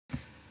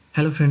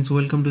Hello friends,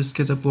 welcome to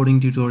Sketchup coding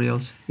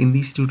tutorials. In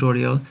this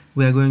tutorial,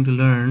 we are going to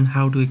learn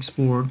how to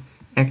export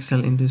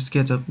Excel into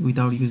Sketchup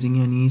without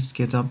using any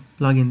Sketchup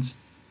plugins.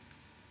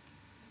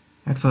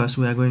 At first,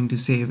 we are going to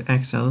save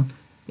Excel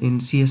in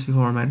CSV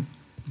format.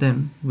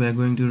 Then, we are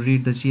going to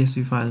read the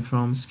CSV file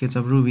from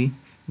Sketchup Ruby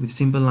with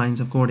simple lines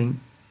of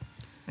coding.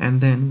 And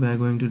then, we are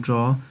going to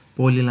draw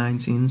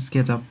polylines in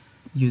Sketchup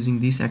using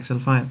this Excel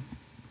file.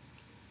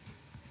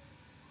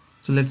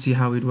 So let's see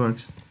how it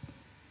works.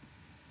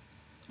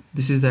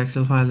 This is the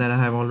Excel file that I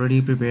have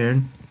already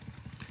prepared,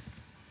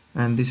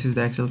 and this is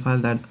the Excel file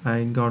that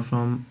I got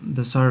from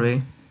the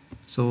survey.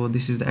 So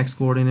this is the X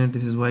coordinate,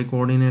 this is Y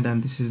coordinate,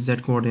 and this is Z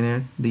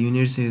coordinate. The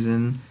units is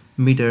in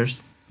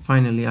meters.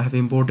 Finally, I have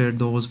imported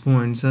those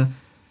points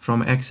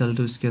from Excel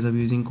to Sketchup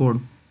using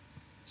code.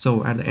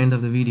 So at the end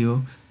of the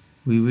video,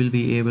 we will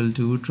be able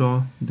to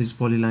draw this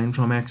polyline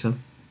from Excel.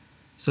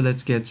 So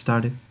let's get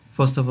started.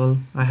 First of all,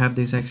 I have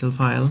this Excel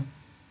file.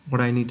 What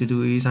I need to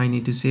do is I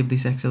need to save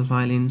this Excel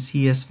file in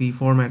CSV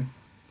format.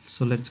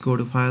 So let's go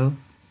to File,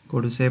 go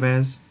to Save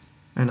As,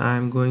 and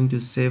I'm going to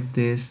save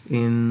this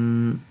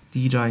in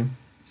D drive.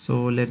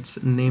 So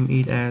let's name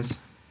it as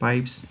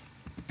pipes,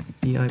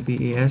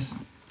 PIPAS.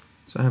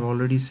 So I have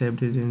already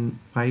saved it in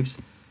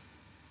pipes.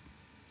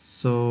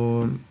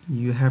 So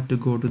you have to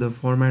go to the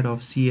format of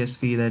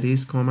CSV, that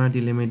is comma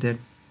delimited.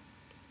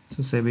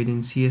 So save it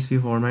in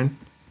CSV format.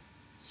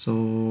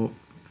 So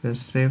press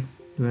save.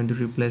 You want to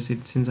replace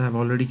it, since I have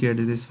already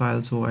created this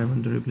file, so I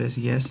want to replace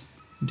yes.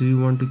 Do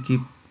you want to keep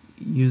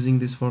using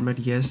this format?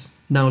 Yes.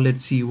 Now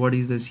let's see what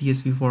is the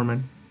CSV format.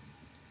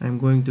 I'm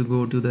going to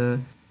go to the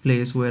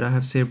place where I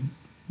have saved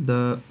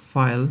the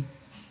file.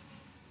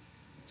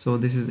 So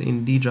this is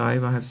in D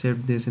drive. I have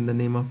saved this in the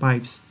name of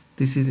pipes.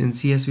 This is in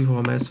CSV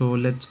format, so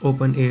let's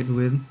open it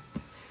with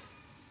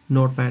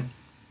Notepad.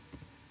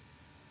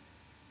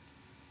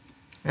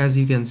 As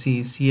you can see,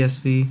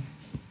 CSV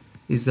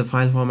is the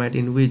file format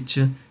in which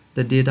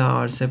the data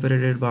are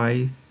separated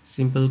by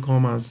simple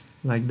commas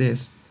like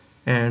this,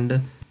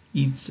 and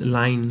each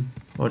line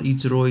or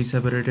each row is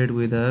separated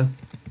with a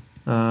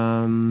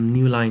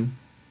new line.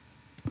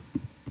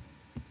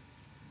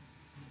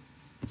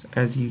 So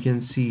as you can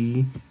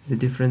see the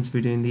difference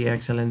between the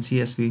Excel and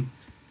CSV,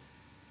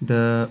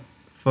 the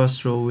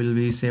first row will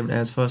be saved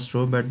as first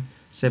row, but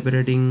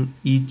separating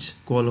each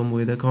column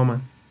with a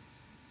comma.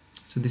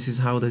 So this is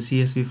how the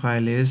CSV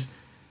file is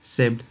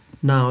saved.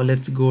 Now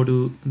let's go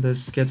to the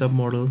SketchUp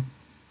model.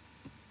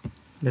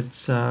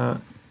 Let's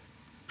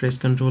press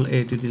Ctrl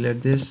A to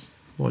delete this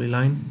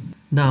polyline.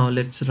 Now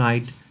let's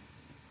write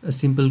a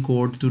simple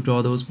code to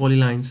draw those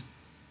polylines.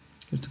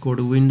 Let's go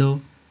to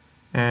Window,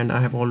 and I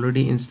have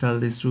already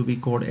installed this Ruby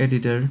code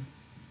editor.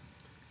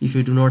 If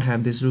you do not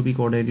have this Ruby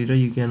code editor,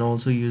 you can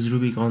also use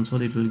Ruby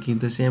console. It will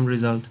give the same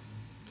result,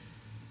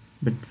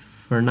 but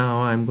for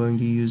now I'm going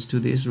to use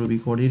this Ruby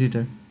code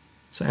editor.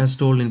 So as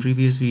told in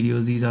previous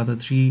videos, these are the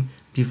three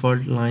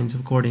default lines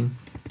of coding,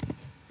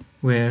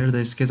 where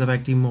the SketchUp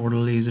active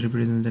model is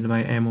represented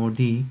by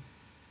MOD,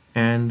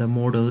 and the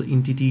model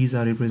entities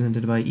are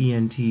represented by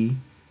ENT,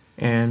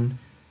 and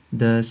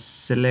the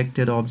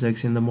selected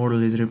objects in the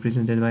model is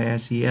represented by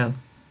SEL.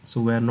 So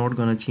we are not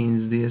going to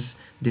change this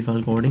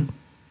default coding.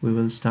 We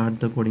will start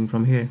the coding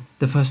from here.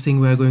 The first thing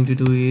we are going to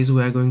do is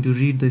we are going to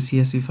read the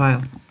CSV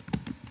file.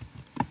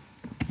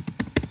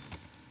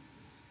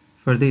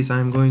 For this, I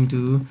am going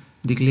to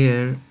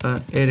declare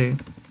an array,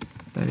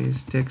 that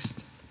is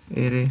text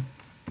array,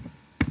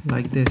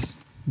 like this.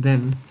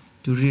 Then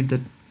to read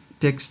the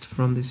text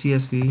from the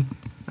CSV,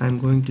 I'm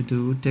going to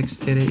do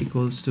text array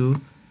equals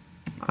to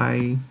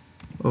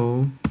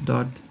io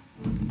dot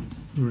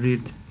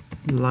read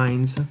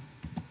lines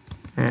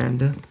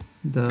and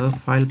the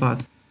file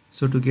path.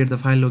 So to get the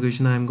file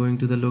location, I'm going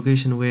to the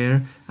location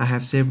where I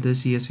have saved the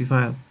CSV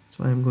file.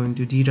 So I'm going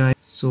to D drive.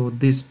 So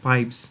this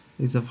pipes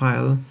is the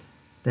file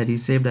that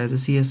is saved as a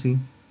CSV.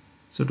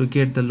 So to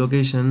get the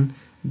location,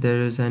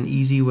 there is an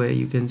easy way.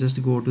 You can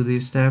just go to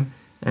this tab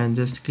and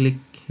just click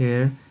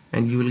here,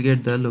 and you will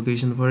get the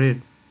location for it.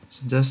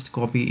 So just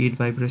copy it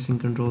by pressing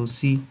Ctrl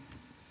C,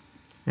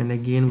 and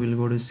again we'll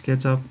go to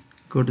SketchUp,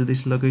 go to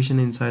this location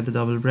inside the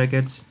double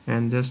brackets,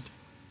 and just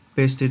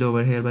paste it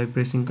over here by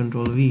pressing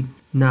Ctrl V.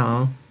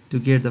 Now to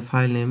get the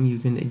file name, you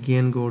can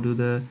again go to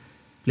the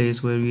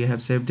place where we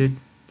have saved it.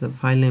 The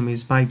file name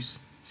is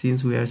pipes.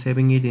 Since we are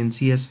saving it in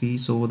CSV,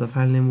 so the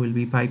file name will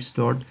be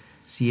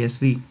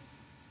pipes.csv.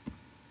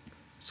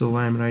 So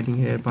I am writing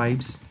here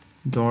pipes.csv.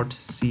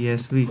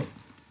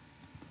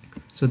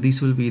 So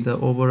this will be the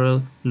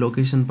overall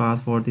location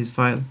path for this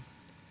file.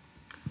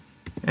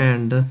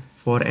 And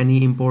for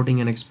any importing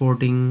and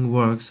exporting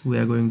works, we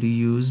are going to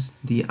use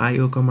the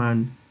IO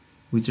command,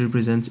 which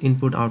represents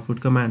input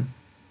output command.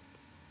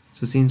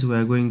 So since we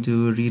are going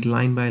to read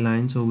line by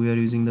line, so we are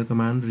using the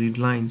command read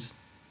lines.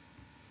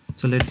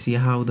 So let's see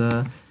how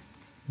the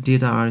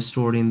data are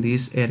stored in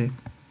this array.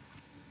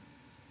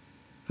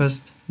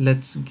 First,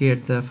 let's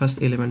get the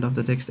first element of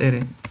the text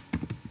array.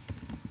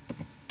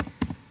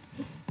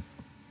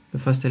 The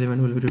first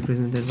element will be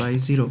represented by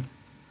 0.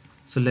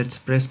 So let's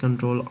press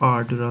Ctrl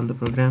R to run the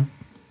program,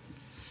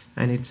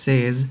 and it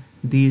says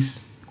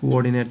these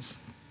coordinates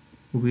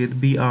with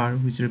BR,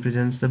 which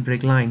represents the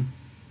break line.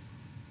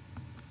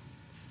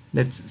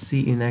 Let's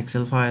see in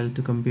Excel file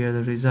to compare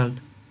the result.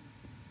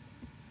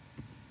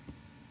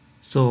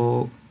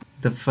 So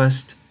the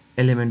first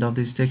element of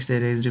this text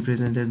array is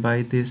represented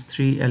by these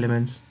three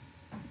elements.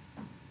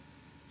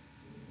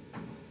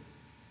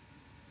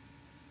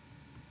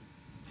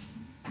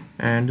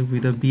 And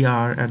with a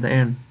BR at the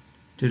end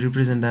to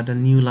represent that a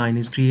new line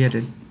is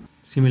created.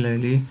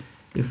 Similarly,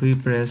 if we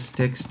press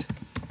text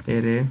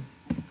array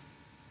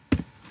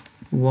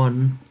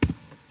 1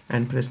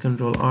 and press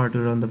Ctrl R to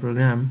run the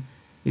program,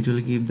 it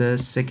will give the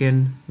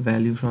second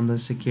value from the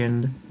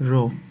second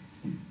row.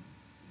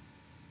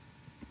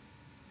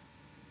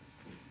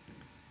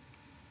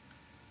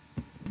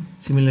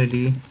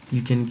 Similarly,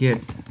 you can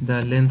get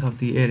the length of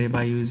the array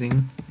by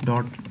using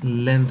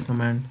 .length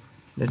command.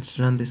 Let's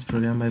run this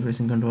program by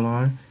pressing Ctrl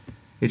R.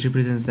 It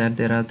represents that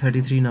there are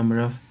 33 number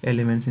of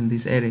elements in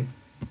this array.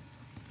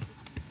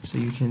 So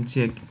you can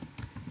check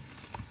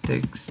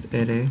text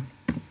array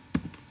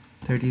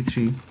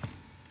 33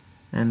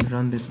 and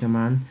run this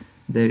command.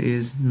 There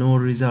is no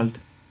result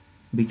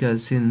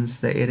because since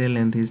the array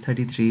length is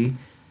 33,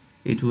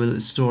 it will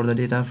store the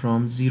data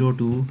from 0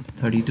 to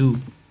 32.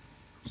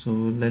 So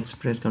let's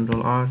press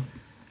Ctrl R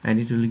and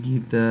it will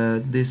give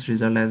this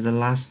result as the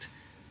last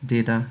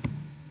data.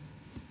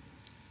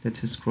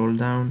 Let's scroll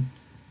down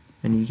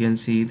and you can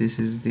see this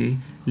is the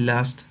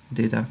last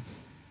data.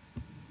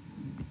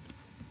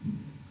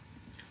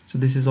 So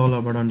this is all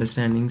about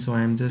understanding, so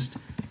I am just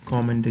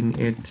commenting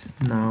it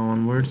now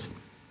onwards.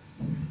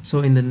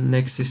 So in the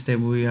next step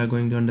we are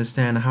going to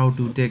understand how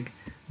to take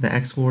the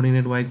x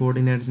coordinate, y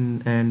coordinates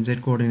and z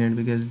coordinate,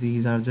 because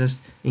these are just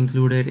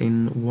included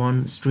in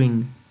one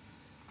string.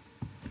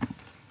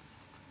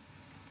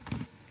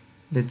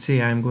 Let's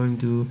say I'm going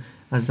to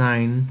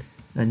assign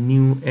a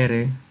new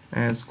array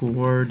as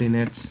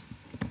coordinates.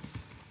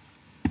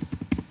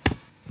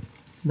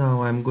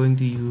 Now I'm going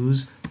to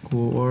use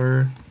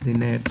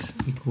coordinates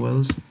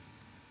equals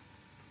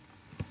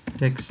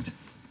text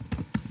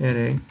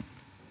array.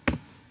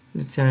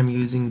 Let's say I'm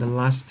using the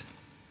last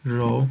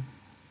row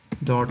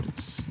dot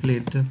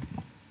split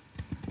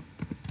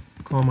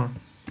comma.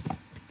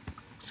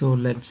 So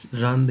let's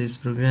run this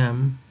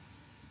program.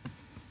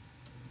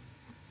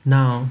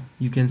 Now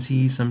you can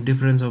see some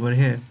difference over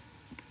here.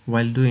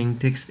 While doing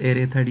text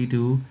array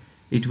 32,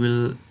 it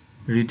will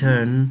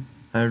return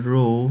a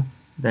row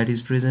that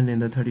is present in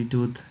the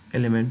 32th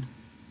element,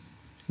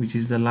 which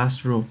is the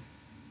last row.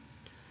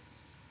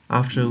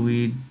 After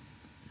we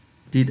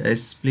did a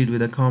split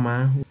with a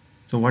comma,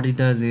 so what it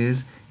does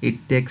is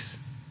it takes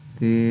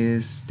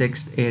this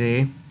text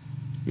array,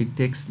 it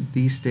takes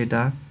this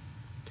data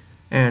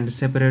and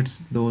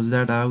separates those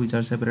data which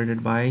are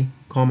separated by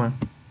comma.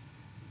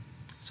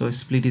 So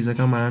split is a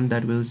command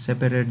that will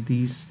separate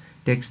these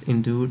text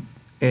into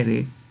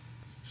array.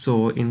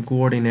 So in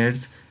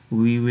coordinates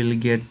we will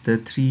get the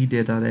three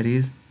data, that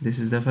is, this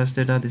is the first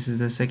data, this is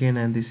the second,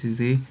 and this is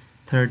the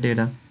third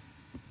data.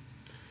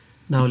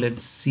 Now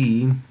let's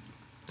see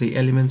the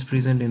elements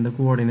present in the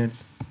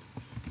coordinates.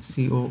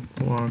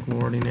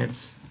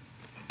 Coordinates.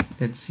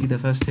 Let's see the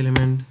first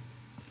element.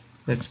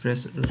 Let's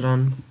press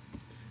run.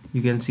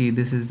 You can see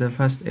this is the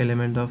first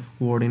element of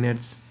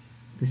coordinates.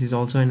 This is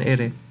also an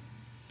array.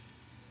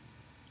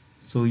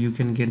 So you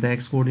can get the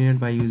x coordinate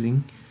by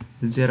using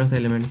the 0th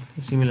element.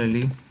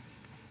 Similarly,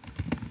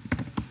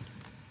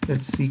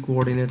 let's see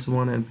coordinates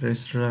 1 and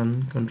press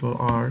run, Ctrl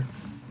R,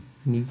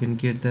 and you can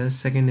get the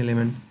second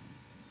element.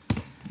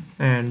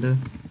 And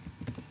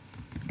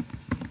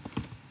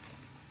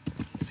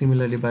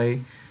similarly,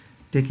 by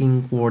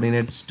taking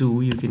coordinates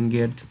 2, you can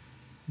get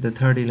the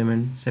third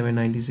element,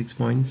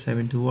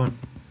 796.721.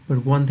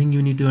 But one thing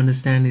you need to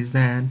understand is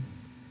that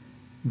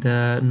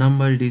the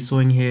number it is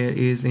showing here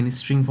is in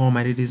string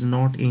format, it is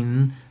not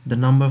in the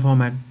number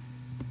format.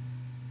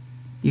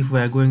 If we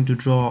are going to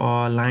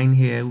draw a line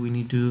here, we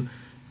need to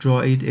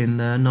draw it in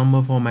the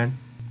number format.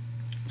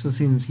 So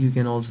since you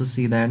can also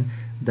see that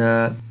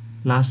the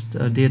last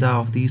data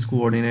of these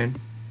coordinate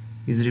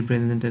is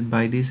represented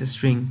by this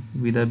string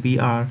with a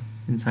BR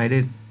inside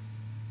it,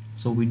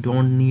 so we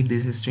don't need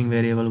this string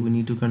variable, we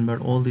need to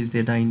convert all this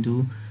data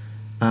into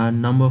a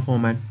number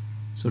format.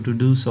 So to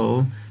do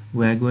so,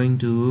 we are going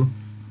to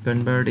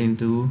convert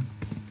into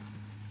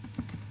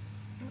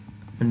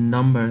a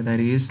number that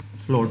is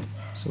float.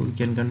 So we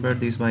can convert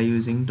this by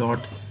using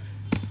dot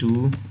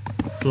to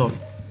float.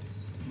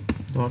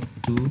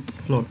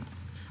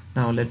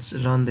 Now let's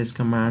run this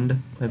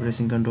command by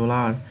pressing Ctrl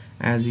R.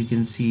 As you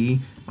can see,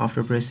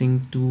 after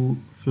pressing to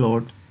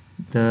float,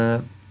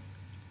 the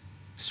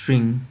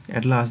string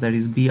at last, that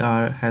is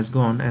BR, has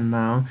gone, and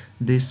now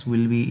this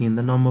will be in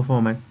the number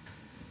format.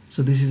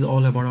 So this is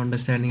all about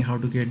understanding how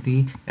to get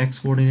the x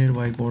coordinate,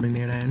 y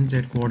coordinate and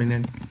z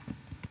coordinate.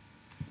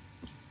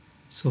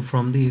 So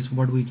from this,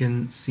 what we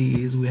can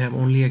see is we have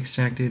only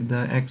extracted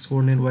the x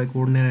coordinate, y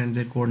coordinate and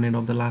z coordinate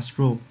of the last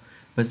row.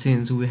 But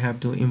since we have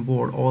to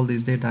import all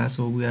this data,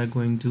 so we are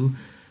going to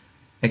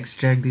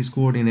extract this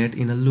coordinate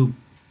in a loop.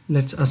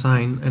 Let's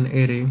assign an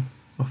array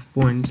of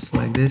points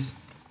like this.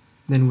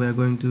 Then we are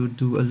going to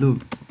do a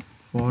loop.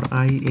 For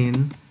I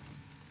in,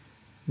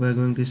 we are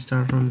going to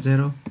start from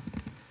 0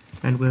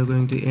 and we are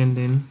going to end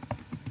in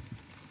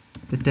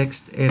the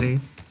text array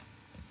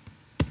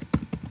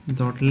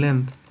dot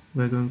length.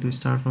 We are going to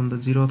start from the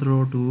 0th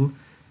row to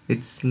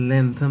its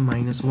length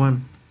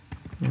 -1,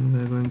 and we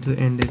are going to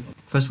end it.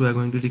 First we are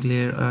going to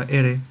declare an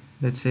array.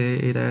 Let's say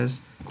it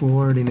as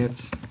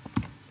coordinates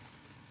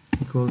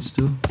equals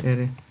to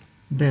array.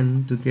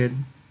 Then to get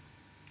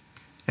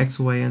x,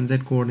 y and z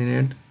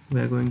coordinate, we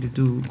are going to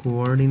do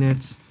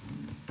coordinates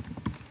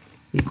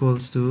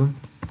equals to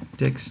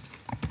text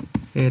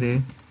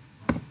array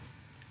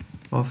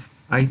of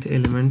ith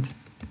element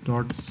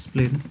dot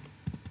split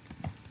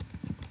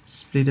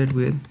it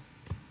with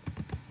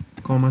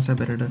comma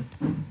separator.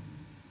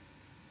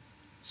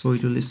 So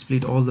it will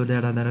split all the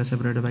data that are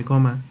separated by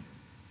comma,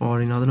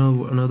 or in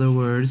other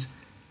words,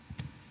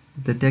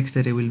 the text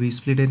array will be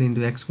split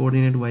into x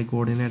coordinate, y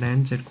coordinate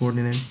and z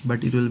coordinate,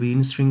 but it will be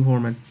in string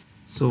format.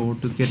 So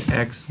to get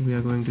x, we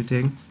are going to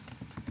take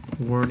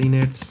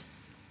coordinates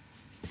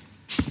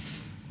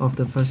of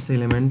the first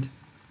element,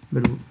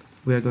 but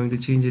we are going to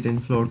change it in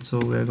float, so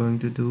we are going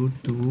to do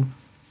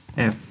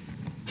 2f.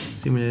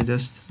 Similarly,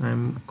 just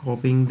I'm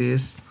copying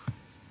this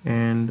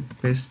and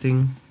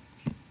pasting.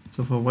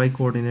 So for y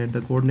coordinate,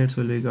 the coordinates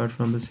will be got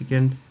from the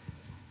second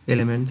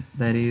element,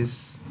 that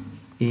is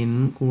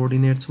in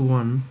coordinates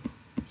 1.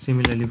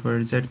 Similarly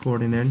for z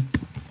coordinate,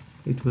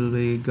 it will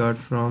be got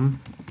from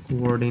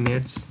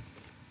coordinates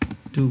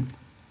 2,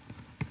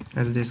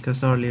 as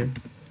discussed earlier.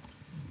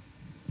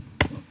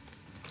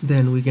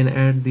 Then we can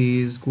add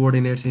these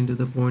coordinates into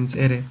the points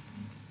array,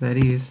 that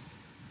is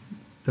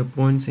the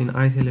points in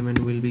ith element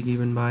will be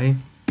given by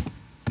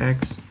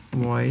x,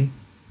 y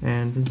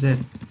and z.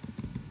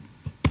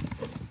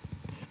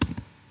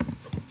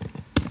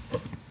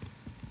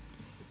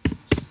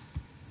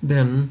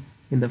 Then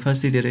in the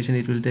first iteration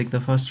it will take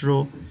the first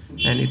row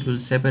and it will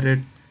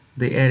separate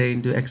the array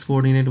into x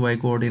coordinate, y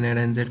coordinate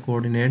and z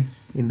coordinate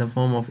in the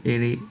form of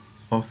array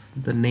of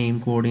the name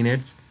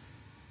coordinates.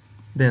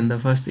 Then the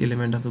first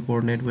element of the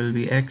coordinate will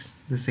be x,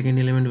 the second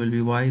element will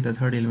be y, the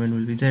third element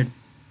will be z,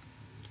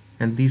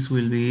 and this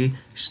will be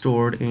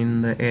stored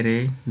in the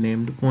array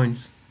named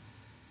points.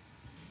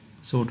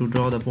 So to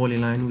draw the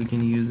polyline, we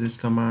can use this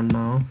command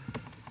now,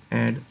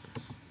 add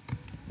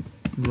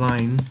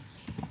line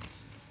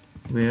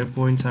where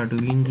points are to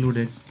be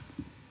included.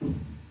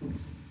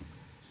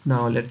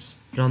 Now let's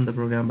run the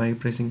program by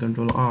pressing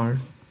Ctrl R,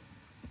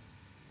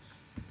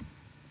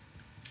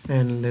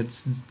 and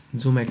let's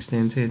zoom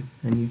extend it,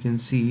 and you can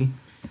see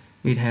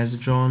it has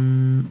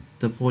drawn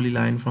the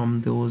polyline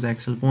from those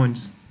Excel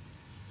points.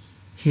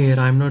 Here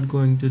I'm not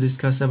going to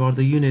discuss about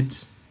the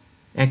units.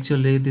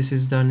 Actually this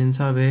is done in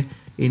survey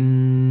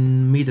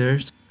in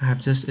meters. I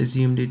have just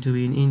assumed it to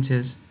be in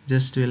inches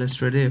just to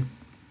illustrate it.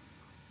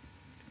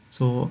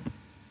 So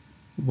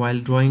while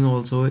drawing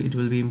also it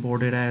will be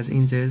imported as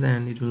inches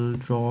and it will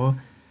draw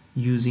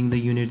using the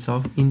units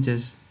of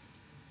inches.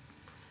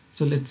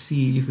 So let's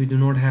see, if we do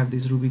not have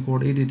this Ruby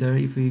code editor,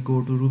 if we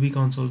go to Ruby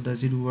console,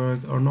 does it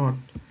work or not?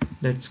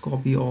 Let's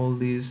copy all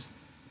this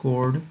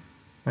code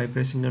by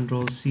pressing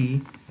Ctrl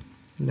C.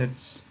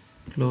 Let's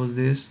close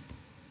this,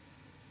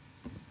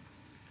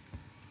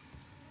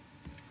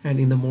 and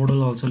in the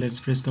model also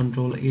let's press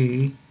Ctrl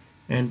A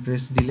and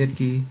press delete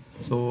key,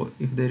 so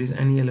if there is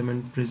any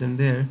element present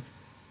there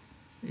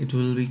it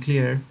will be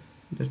clear.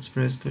 Let's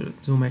press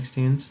zoom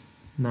extends.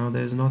 Now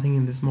there is nothing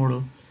in this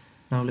model.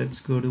 Now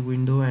let's go to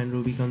window and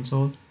Ruby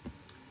console.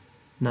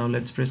 Now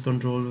let's press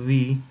Ctrl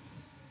V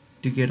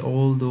to get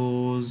all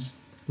those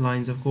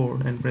lines of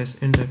code and press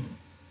enter.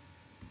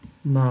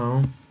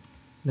 Now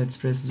let's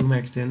press zoom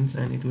extends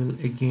and it will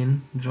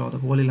again draw the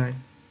polyline.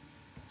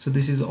 So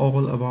this is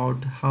all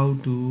about how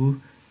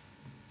to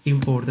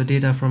import the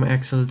data from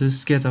Excel to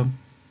Sketchup.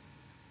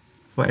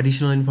 For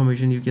additional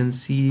information you can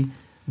see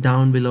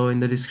down below in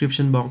the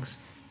description box,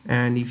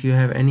 and if you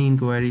have any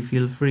inquiry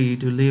feel free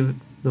to leave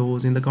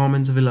those in the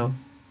comments below.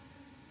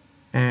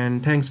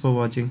 And thanks for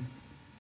watching.